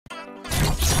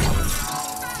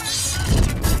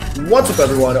What's up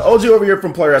everyone, OG over here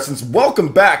from PlayerEssence.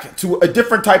 Welcome back to a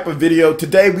different type of video.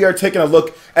 Today we are taking a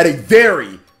look at a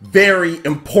very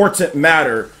important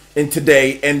matter in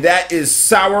today, and that is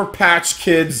Sour Patch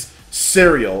Kids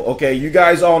cereal. Okay, you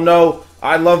guys all know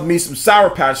I love me some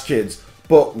Sour Patch Kids,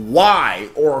 but why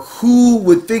or who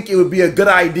would think it would be a good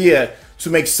idea to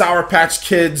make Sour Patch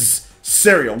Kids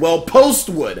cereal? Well, Post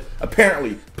would,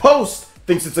 apparently. Post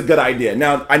thinks it's a good idea.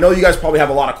 Now, I know you guys probably have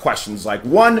a lot of questions, like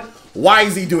one, why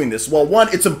is he doing this? Well, one,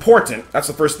 it's important. That's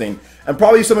the first thing. And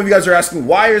probably some of you guys are asking,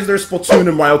 why is there Splatoon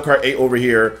and Mario Kart 8 over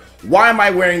here? Why am I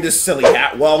wearing this silly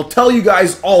hat? Well, I'll tell you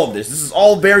guys all of this. This is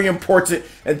all very important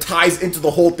and ties into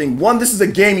the whole thing. One, this is a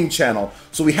gaming channel,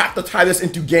 so we have to tie this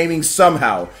into gaming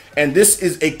somehow. And this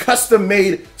is a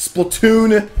custom-made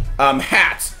Splatoon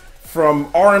hat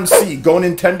from RMC, Go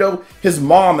Nintendo. His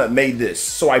mom made this,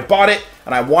 so I bought it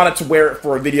and I wanted to wear it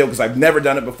for a video because I've never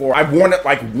done it before. I've worn it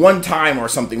like one time or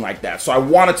something like that, so I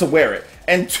wanted to wear it.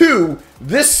 And two,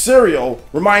 this cereal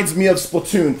reminds me of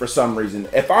Splatoon for some reason.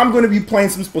 If I'm going to be playing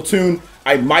some Splatoon,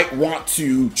 I might want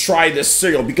to try this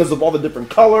cereal because of all the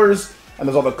different colors, and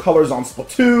there's all the colors on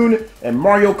Splatoon and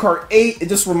Mario Kart 8. It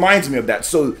just reminds me of that.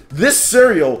 So this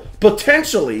cereal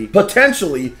potentially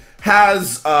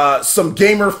has some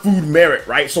gamer food merit,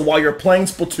 right? So while you're playing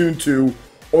Splatoon 2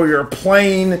 or you're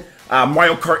playing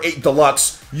Mario Kart 8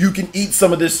 Deluxe, you can eat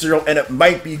some of this cereal and it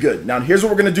might be good. Now here's what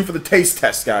we're gonna do for the taste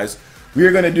test, guys. We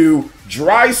are gonna do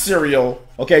dry cereal,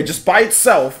 okay, just by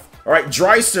itself, all right,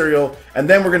 dry cereal, and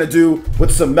then we're gonna do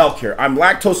with some milk here. I'm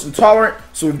lactose intolerant,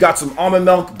 so we've got some almond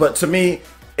milk, but to me,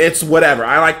 it's whatever.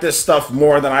 I like this stuff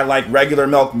more than I like regular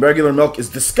milk. Regular milk is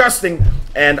disgusting,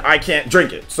 and I can't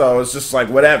drink it. So it's just like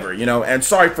whatever, you know. And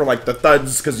sorry for like the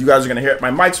thuds, because you guys are gonna hear it. My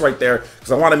mic's right there,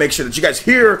 because I want to make sure that you guys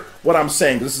hear what I'm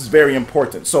saying. This is very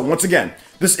important. So once again,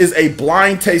 this is a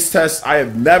blind taste test. I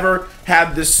have never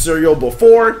had this cereal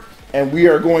before, and we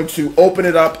are going to open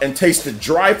it up and taste it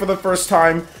dry for the first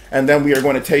time, and then we are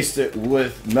going to taste it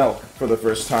with milk for the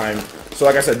first time. So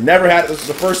like I said, never had it. This is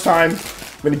the first time.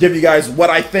 I'm going to give you guys what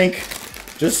I think,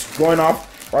 just going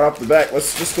off right off the bat.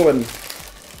 Let's just go and,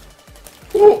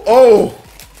 ooh, oh,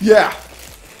 yeah.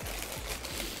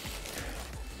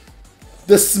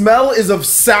 The smell is of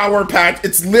Sour Patch.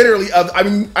 It's literally, I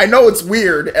mean, I know it's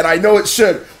weird, and I know it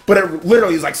should, but it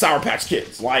literally is like Sour Patch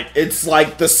Kids. Like, it's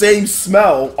like the same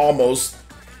smell, almost,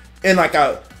 in like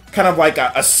a, kind of like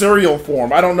a cereal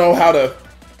form. I don't know how to,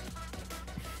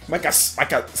 like a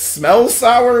smell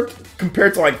sour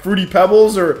compared to like Fruity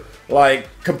Pebbles, or like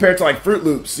compared to like Fruit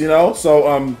Loops, you know? So,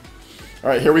 all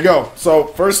right, here we go. So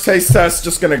first taste test,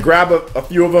 just gonna grab a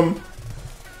few of them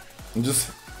and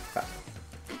just,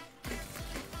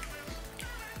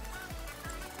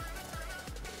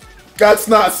 that's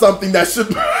not something that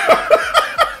should,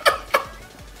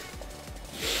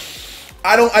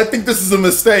 I think this is a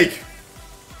mistake.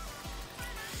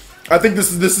 I think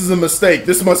this is a mistake.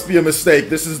 This must be a mistake.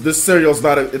 This cereal's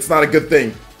not it's not a good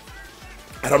thing.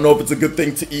 I don't know if it's a good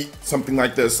thing to eat something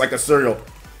like this, like a cereal.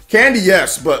 Candy,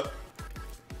 yes, but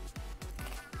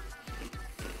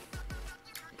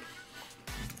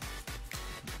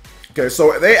okay,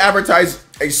 so they advertise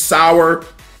a sour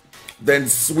then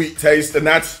sweet taste, and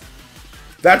that's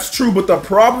true, but the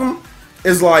problem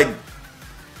is like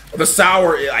the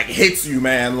sour, it like hits you,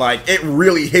 man. Like it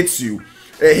really hits you.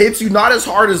 It hits you not as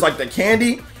hard as like the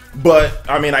candy, but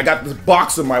I mean, I got this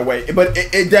box in my way, but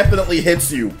it definitely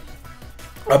hits you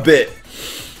a bit.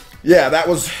 Yeah, that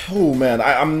was, oh man,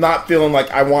 I'm not feeling like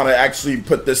I want to actually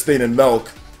put this thing in milk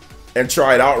and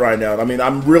try it out right now. I mean,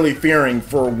 I'm really fearing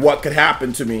for what could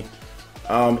happen to me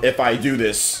if I do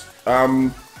this.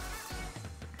 All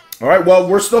right, well,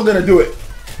 we're still gonna do it.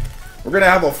 We're gonna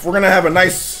have a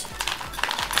nice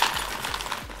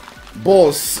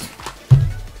bowl.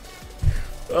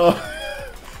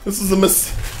 This is a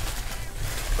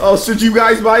oh, should you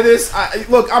guys buy this?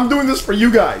 Look, I'm doing this for you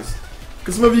guys,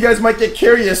 because some of you guys might get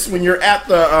curious when you're at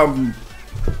the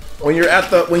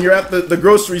the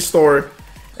grocery store,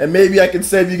 and maybe I can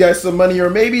save you guys some money, or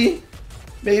maybe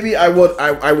I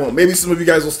won't. Maybe some of you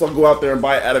guys will still go out there and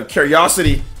buy it out of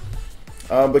curiosity,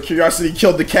 but curiosity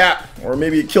killed the cat, or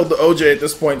maybe it killed the OJ at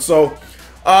this point. So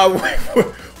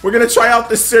we're gonna try out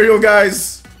this cereal,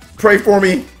 guys. Pray for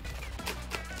me.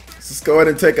 Let's go ahead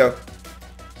and take a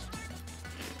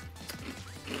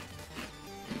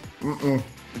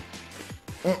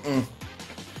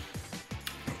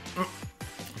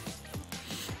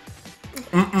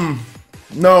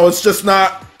no, it's just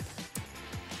not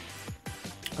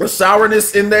the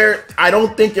sourness in there. I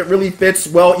don't think it really fits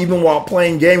well even while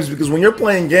playing games, because when you're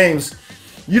playing games,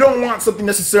 you don't want something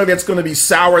necessarily that's going to be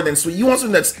sour than sweet. You want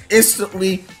something that's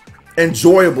instantly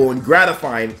enjoyable and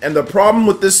gratifying. And the problem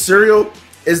with this cereal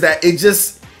is that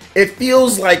it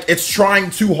feels like it's trying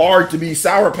too hard to be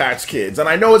Sour Patch Kids. And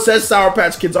I know it says Sour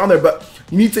Patch Kids on there, but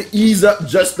you need to ease up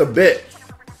just a bit.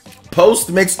 Post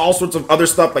makes all sorts of other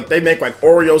stuff, like they make like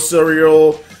Oreo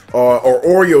cereal or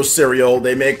Oreo cereal.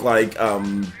 They make like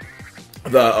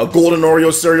the golden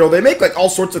Oreo cereal. They make like all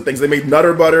sorts of things. They make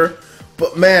Nutter Butter.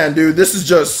 But man, dude, this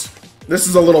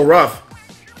is a little rough.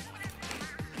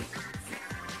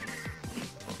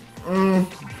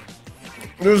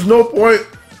 There's no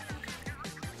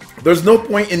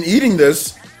point in eating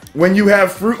this when you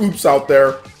have Fruit Loops out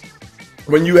there,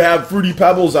 when you have Fruity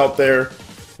Pebbles out there,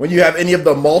 when you have any of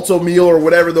the Malto Meal or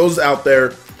whatever those out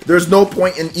there. There's no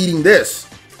point in eating this.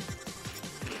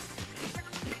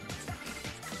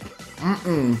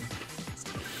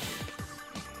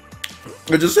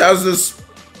 It just has this.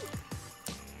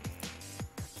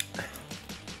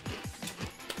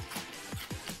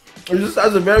 It just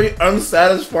has a very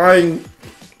unsatisfying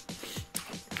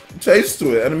taste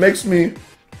to it, and it makes me.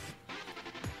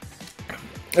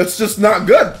 It's just not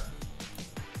good.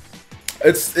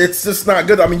 It's just not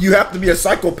good. I mean, you have to be a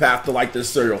psychopath to like this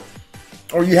cereal,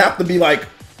 or you have to be like,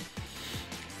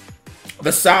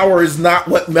 the sour is not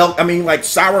what milk. I mean, like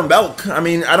sour milk. I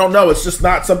mean, I don't know. It's just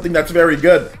not something that's very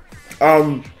good.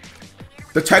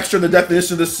 The texture and the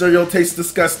definition of this cereal tastes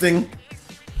disgusting.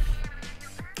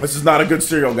 This is not a good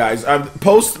cereal, guys.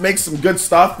 Post makes some good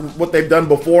stuff, what they've done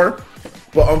before,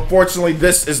 but unfortunately,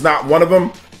 this is not one of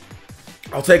them.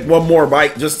 I'll take one more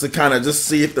bite just to kind of just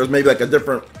see if there's maybe like a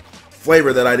different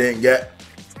flavor that I didn't get.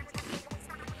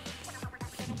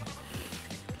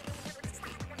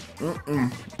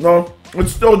 No,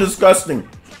 it's still disgusting.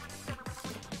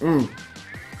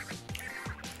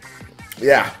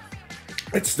 Yeah,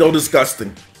 it's still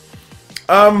disgusting.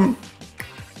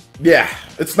 Yeah,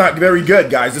 it's not very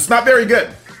good, guys. It's not very good.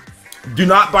 Do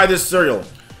not buy this cereal.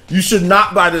 You should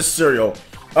not buy this cereal.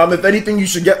 If anything, you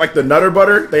should get like the Nutter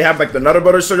Butter. They have like the Nutter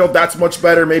Butter cereal. That's much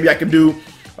better. Maybe I can do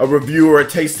a review or a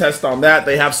taste test on that.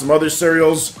 They have some other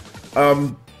cereals.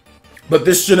 But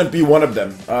this shouldn't be one of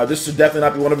them. This should definitely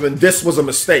not be one of them. This was a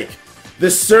mistake.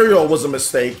 This cereal was a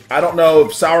mistake. I don't know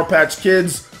if Sour Patch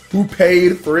Kids, who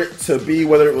paid for it to be,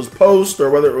 whether it was Post or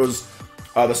whether it was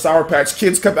the Sour Patch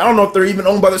Kids company. I don't know if they're even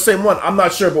owned by the same one. I'm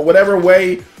not sure. But whatever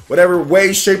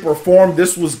way, shape, or form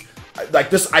this was, like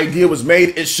this idea was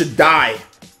made, it should die.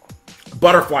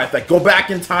 Butterfly effect. Go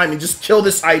back in time and just kill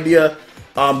this idea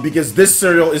because this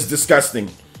cereal is disgusting.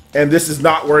 And this is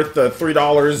not worth the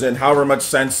 $3 and however much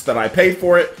cents that I paid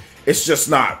for it. It's just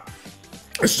not.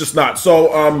 It's just not.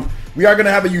 So we are going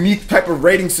to have a unique type of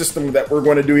rating system that we're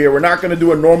going to do here. We're not going to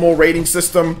do a normal rating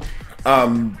system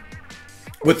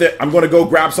with it. I'm going to go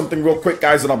grab something real quick,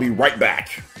 guys, and I'll be right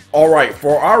back. All right,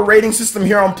 for our rating system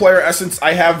here on PlayerEssence,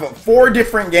 I have 4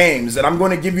 different games, and I'm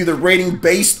going to give you the rating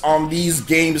based on these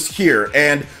games here.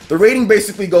 And the rating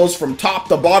basically goes from top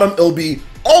to bottom. It'll be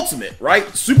Ultimate, right?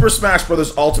 Super Smash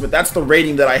Bros. Ultimate. That's the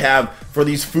rating that I have for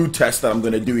these food tests that I'm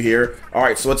going to do here. All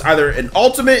right, so it's either an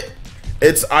Ultimate,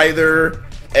 it's either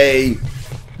a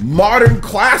modern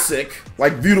classic,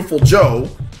 like Beautiful Joe,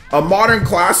 a modern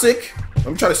classic. Let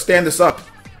me try to stand this up.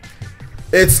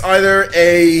 It's either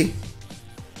a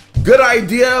good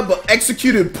idea but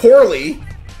executed poorly,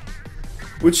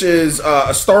 which is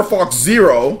a Star Fox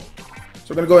Zero. So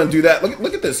we're gonna go ahead and do that.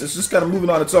 Look at this. It's just kind of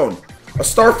moving on its own. A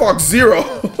Star Fox Zero,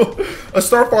 a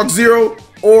Star Fox Zero,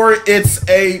 or it's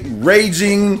a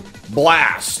Raging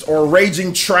Blast or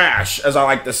Raging Trash, as I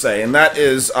like to say, and that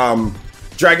is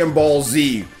Dragon Ball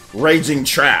Z Raging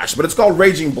Trash. But it's called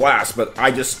Raging Blast. But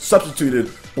I just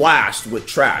substituted Blast with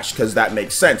Trash because that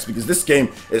makes sense because this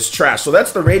game is trash. So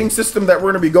that's the rating system that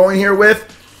we're going to be going here with.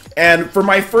 And for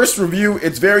my first review,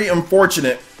 it's very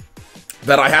unfortunate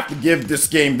that I have to give this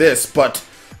game this, but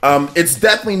it's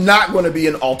definitely not going to be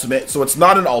an Ultimate. So it's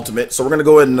not an Ultimate. So we're going to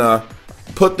go ahead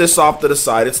and put this off to the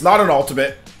side. It's not an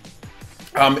Ultimate.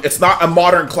 It's not a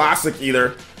modern classic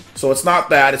either. So it's not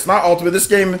that. It's not Ultimate. This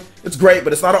game, it's great,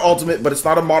 but it's not an Ultimate, but it's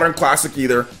not a modern classic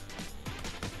either.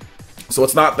 So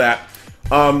it's not that.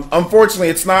 Unfortunately,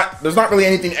 it's not. There's not really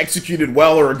anything executed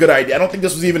well or a good idea. I don't think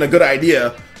this was even a good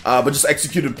idea, but just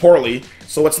executed poorly.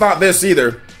 So it's not this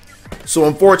either. So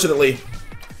unfortunately,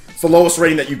 it's the lowest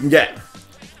rating that you can get.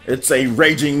 It's a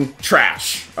Raging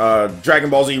Trash, Dragon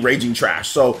Ball Z Raging Trash.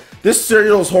 So this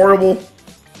cereal is horrible.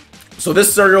 So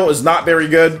this cereal is not very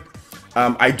good.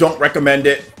 I don't recommend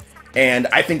it, and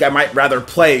I think I might rather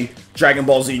play Dragon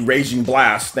Ball Z Raging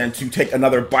Blast than to take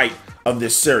another bite of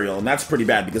this cereal, and that's pretty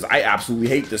bad because I absolutely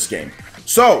hate this game.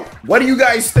 So, what do you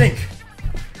guys think?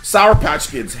 Sour Patch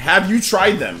Kids, have you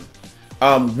tried them?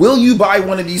 Will you buy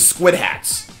one of these squid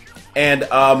hats? And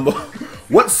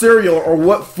what cereal or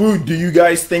what food do you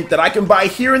guys think that I can buy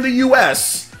here in the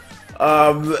US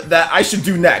that I should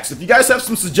do next? If you guys have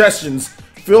some suggestions,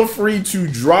 feel free to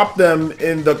drop them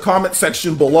in the comment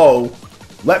section below.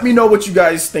 Let me know what you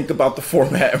guys think about the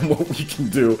format and what we can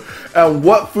do. And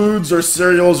what foods or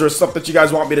cereals or stuff that you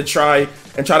guys want me to try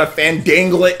and try to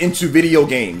fandangle it into video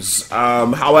games.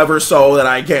 However so that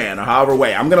I can, or however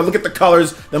way. I'm going to look at the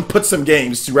colors, then put some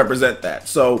games to represent that.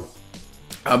 So,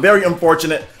 very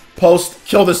unfortunate. Post,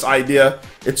 kill this idea.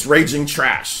 It's raging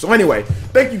trash. So anyway,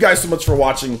 thank you guys so much for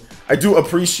watching. I do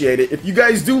appreciate it. If you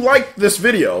guys do like this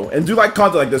video and do like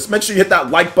content like this, make sure you hit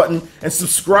that like button and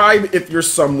subscribe if you're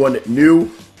someone new.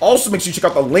 Also, make sure you check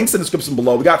out the links in the description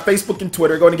below. We got Facebook and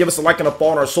Twitter. Go ahead and give us a like and a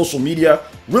follow on our social media.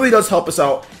 Really does help us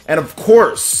out. And of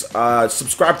course,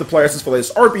 subscribe to PlayerEssence for the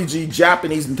latest RPG,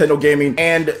 Japanese, Nintendo gaming,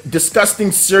 and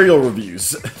disgusting cereal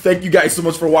reviews. Thank you guys so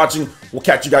much for watching. We'll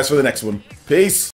catch you guys for the next one. Peace.